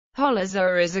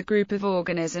Holozoa is a group of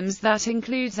organisms that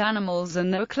includes animals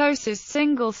and their closest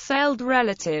single-celled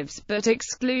relatives, but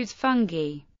excludes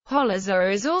fungi.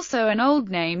 Holozoa is also an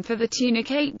old name for the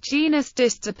tunicate genus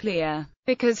Distaplia,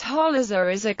 because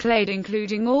Holozoa is a clade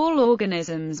including all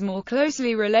organisms more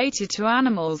closely related to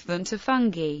animals than to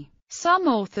fungi. Some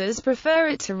authors prefer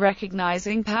it to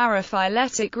recognizing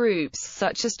paraphyletic groups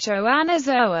such as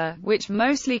Choanozoa, which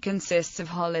mostly consists of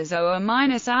Holozoa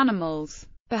minus animals.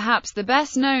 Perhaps the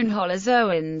best-known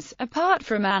holozoans, apart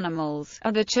from animals,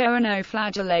 are the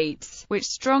choanoflagellates, which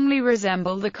strongly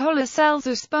resemble the collar cells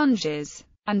of sponges,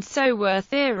 and so were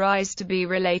theorized to be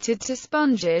related to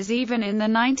sponges even in the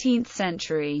 19th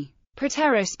century.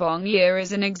 Pterospongea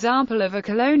is an example of a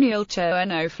colonial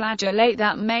choanoflagellate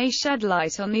that may shed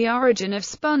light on the origin of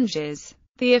sponges.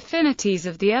 The affinities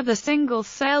of the other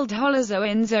single-celled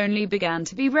holozoans only began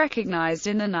to be recognized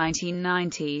in the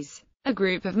 1990s. A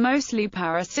group of mostly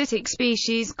parasitic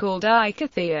species called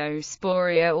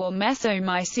Ichthyosporia or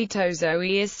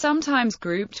Mesomycetozoa is sometimes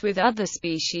grouped with other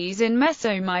species in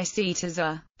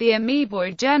Mesomycetozoa. The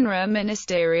amoeboid genera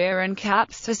Ministeria and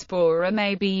Capstospora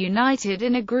may be united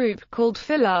in a group called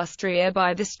Philastria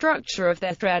by the structure of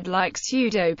their thread-like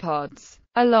pseudopods.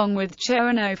 Along with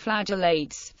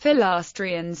choanoflagellates,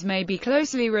 philastrians may be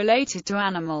closely related to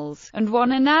animals, and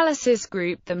one analysis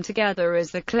grouped them together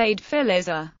as the clade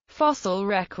Phylliza. Fossil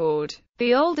record.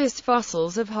 The oldest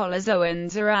fossils of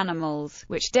holozoans are animals,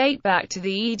 which date back to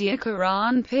the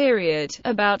Ediacaran period,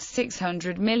 about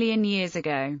 600 million years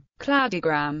ago.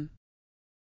 Cladogram.